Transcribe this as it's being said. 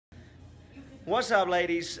What's up,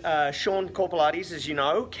 ladies? Sean Corpolates, as you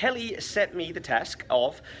know. Kelly set me the task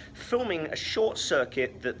of filming a short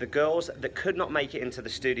circuit that the girls that could not make it into the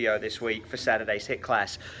studio this week for Saturday's HIIT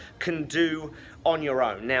class can do on your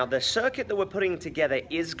own. Now, the circuit that we're putting together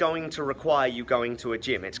is going to require you going to a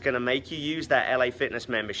gym. It's going to make you use that LA Fitness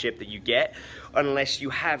membership that you get unless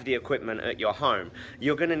you have the equipment at your home.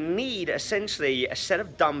 You're going to need essentially a set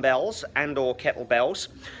of dumbbells and or kettlebells.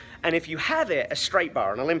 And if you have it, a straight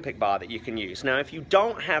bar, an Olympic bar that you can use. Now, if you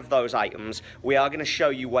don't have those items, we are going to show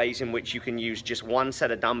you ways in which you can use just one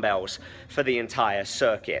set of dumbbells for the entire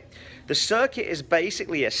circuit. The circuit is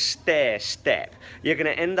basically a stair step. You're going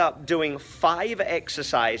to end up doing 5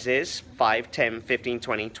 exercises, 5, 10, 15,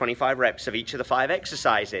 20, 25 reps of each of the 5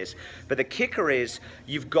 exercises. But the kicker is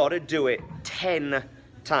you've got to do it 10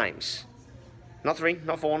 times. Not 3,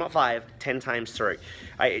 not 4, not 5, 10 times through.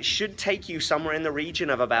 It should take you somewhere in the region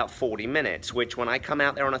of about 40 minutes, which when I come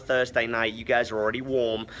out there on a Thursday night, you guys are already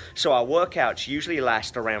warm. So our workouts usually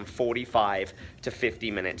last around 45 to 50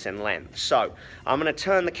 minutes in length. So I'm gonna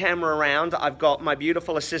turn the camera around. I've got my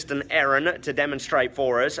beautiful assistant, Erin, to demonstrate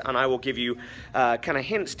for us, and I will give you kind of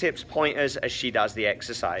hints, tips, pointers as she does the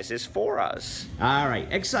exercises for us. All right,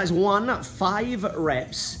 exercise 1, 5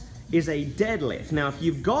 reps. Is a deadlift. Now, if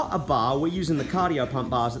you've got a bar, we're using the cardio pump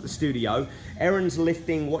bars at the studio. Erin's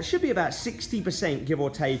lifting what should be about 60%, give or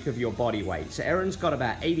take, of your body weight. So Erin's got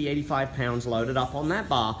about 80, 85 pounds loaded up on that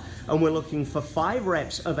bar, and we're looking for 5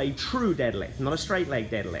 reps of a true deadlift, not a straight leg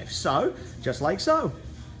deadlift. So, just like so.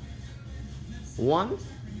 1,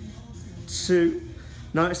 2,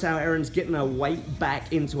 notice how Erin's getting her weight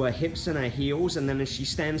back into her hips and her heels, and then as she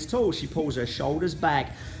stands tall, she pulls her shoulders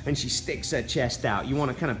back and she sticks her chest out. You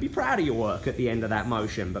want to kind of be proud of your work at the end of that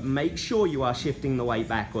motion, but make sure you are shifting the weight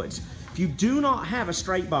backwards. If you do not have a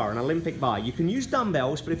straight bar, an Olympic bar, you can use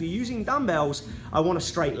dumbbells, but if you're using dumbbells, I want a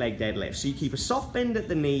straight leg deadlift. So you keep a soft bend at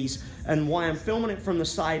the knees, and why I'm filming it from the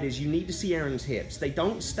side is you need to see Erin's hips. They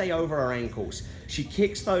don't stay over her ankles. She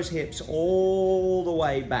kicks those hips all the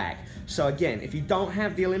way back. So again, if you don't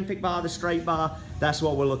have the Olympic bar, the straight bar, that's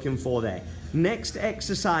what we're looking for there. Next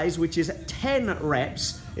exercise, which is 10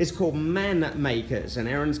 reps, is called man makers, and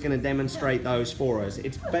Erin's going to demonstrate those for us.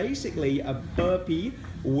 It's basically a burpee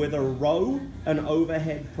with a row and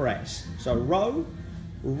overhead press. So row,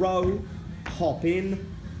 row, hop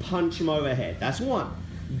in, punch them overhead. That's 1.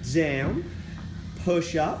 Down,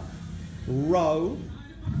 push up, row,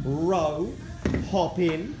 row, hop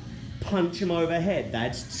in, punch them overhead.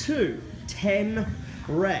 That's 2. 10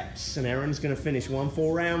 reps, and Erin's going to finish one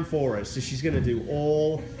full round for us, so she's going to do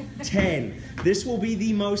all 10. This will be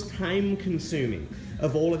the most time consuming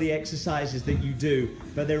of all of the exercises that you do,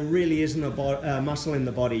 but there really isn't a muscle in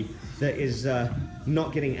the body that is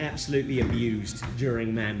not getting absolutely abused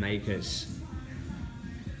during man makers.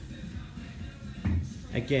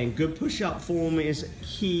 Again, good push-up form is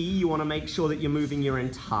key. You want to make sure that you're moving your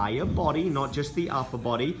entire body, not just the upper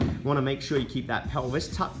body. You want to make sure you keep that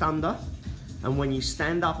pelvis tucked under. And when you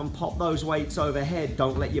stand up and pop those weights overhead,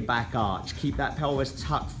 don't let your back arch. Keep that pelvis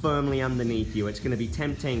tucked firmly underneath you. It's going to be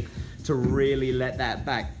tempting to really let that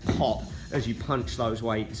back pop as you punch those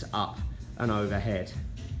weights up and overhead.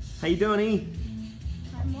 How you doing, E?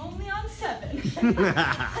 I'm only on 7.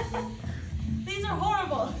 These are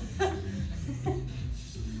horrible.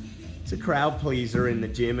 It's a crowd pleaser in the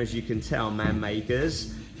gym, as you can tell, man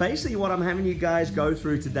makers. Basically, what I'm having you guys go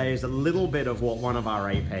through today is a little bit of what one of our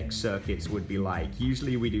Apex circuits would be like.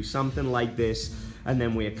 Usually we do something like this, and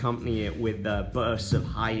then we accompany it with bursts of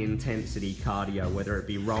high-intensity cardio, whether it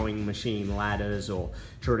be rowing machine, ladders, or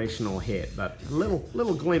traditional HIIT. But a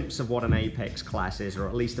little glimpse of what an Apex class is, or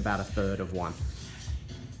at least about a third of one.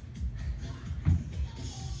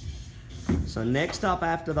 So next up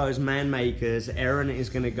after those man makers, Erin is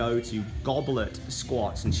going to go to Goblet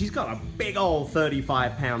Squats, and she's got a big old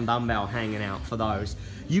 35-pound dumbbell hanging out for those.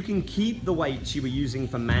 You can keep the weights you were using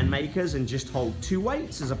for man makers and just hold 2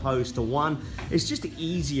 weights as opposed to 1. It's just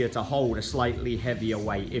easier to hold a slightly heavier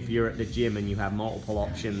weight if you're at the gym and you have multiple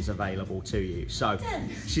options available to you. So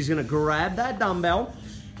she's going to grab that dumbbell,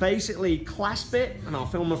 basically clasp it, and I'll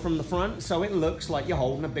film her from the front so it looks like you're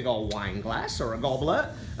holding a big old wine glass or a goblet.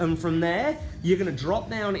 And from there, you're gonna drop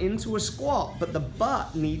down into a squat, but the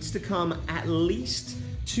butt needs to come at least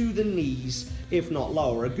to the knees, if not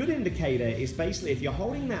lower. A good indicator is basically if you're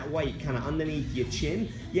holding that weight kind of underneath your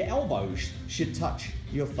chin, your elbows should touch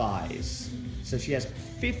your thighs. So she has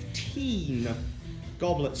 15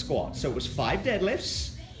 goblet squats. So it was 5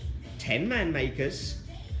 deadlifts, 10 man makers,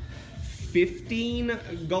 15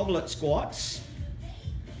 goblet squats,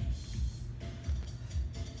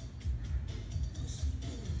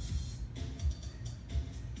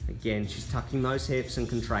 Again, she's tucking those hips and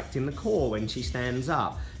contracting the core when she stands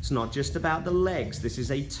up. It's not just about the legs. This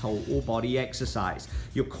is a total body exercise.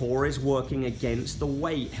 Your core is working against the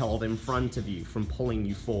weight held in front of you from pulling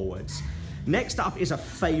you forwards. Next up is a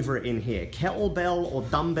favorite in here, kettlebell or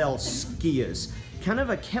dumbbell skiers. Kind of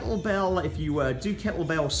a kettlebell, if you do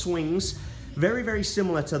kettlebell swings, very, very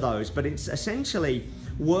similar to those, but it's essentially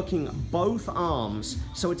working both arms,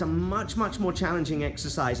 so it's a much more challenging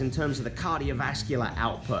exercise in terms of the cardiovascular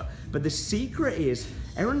output. But the secret is,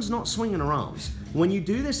 Erin's not swinging her arms. When you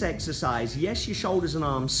do this exercise, yes, your shoulders and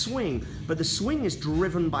arms swing, but the swing is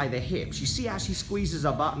driven by the hips. You see how she squeezes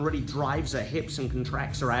her butt and really drives her hips and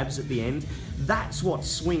contracts her abs at the end? That's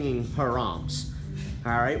what's swinging her arms.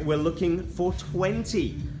 All right, we're looking for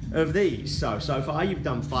 20 of these. So far you've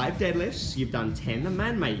done 5 deadlifts, you've done 10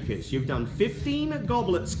 man makers, you've done 15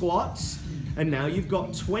 goblet squats, and now you've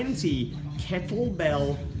got 20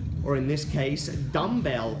 kettlebell, or in this case,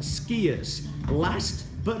 dumbbell skiers. Last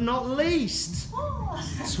but not least,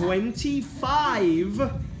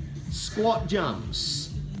 25 squat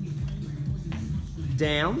jumps.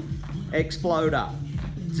 Down, explode up.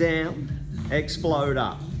 Down, explode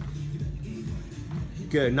up.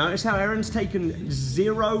 Good. Notice how Erin's taken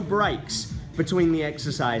 0 breaks between the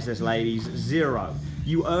exercises, ladies. 0.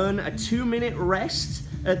 You earn a 2-minute rest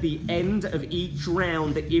at the end of each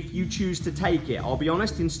round if you choose to take it. I'll be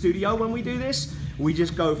honest, in studio when we do this, we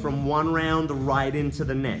just go from one round right into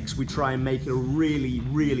the next. We try and make it a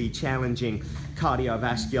really challenging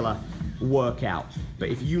cardiovascular workout. But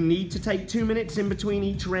if you need to take 2 minutes in between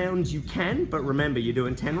each round, you can, but remember, you're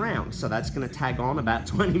doing 10 rounds, so that's gonna tag on about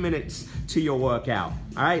 20 minutes to your workout.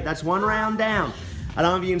 All right, that's 1 round down. I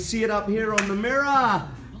don't know if you can see it up here on the mirror,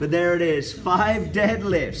 but there it is. 5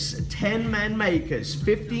 deadlifts, 10 man makers,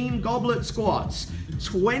 15 goblet squats,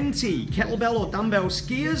 20 kettlebell or dumbbell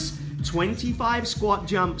skiers, 25 squat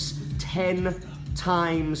jumps, 10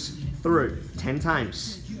 times through. 10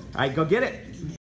 times. All right, go get it.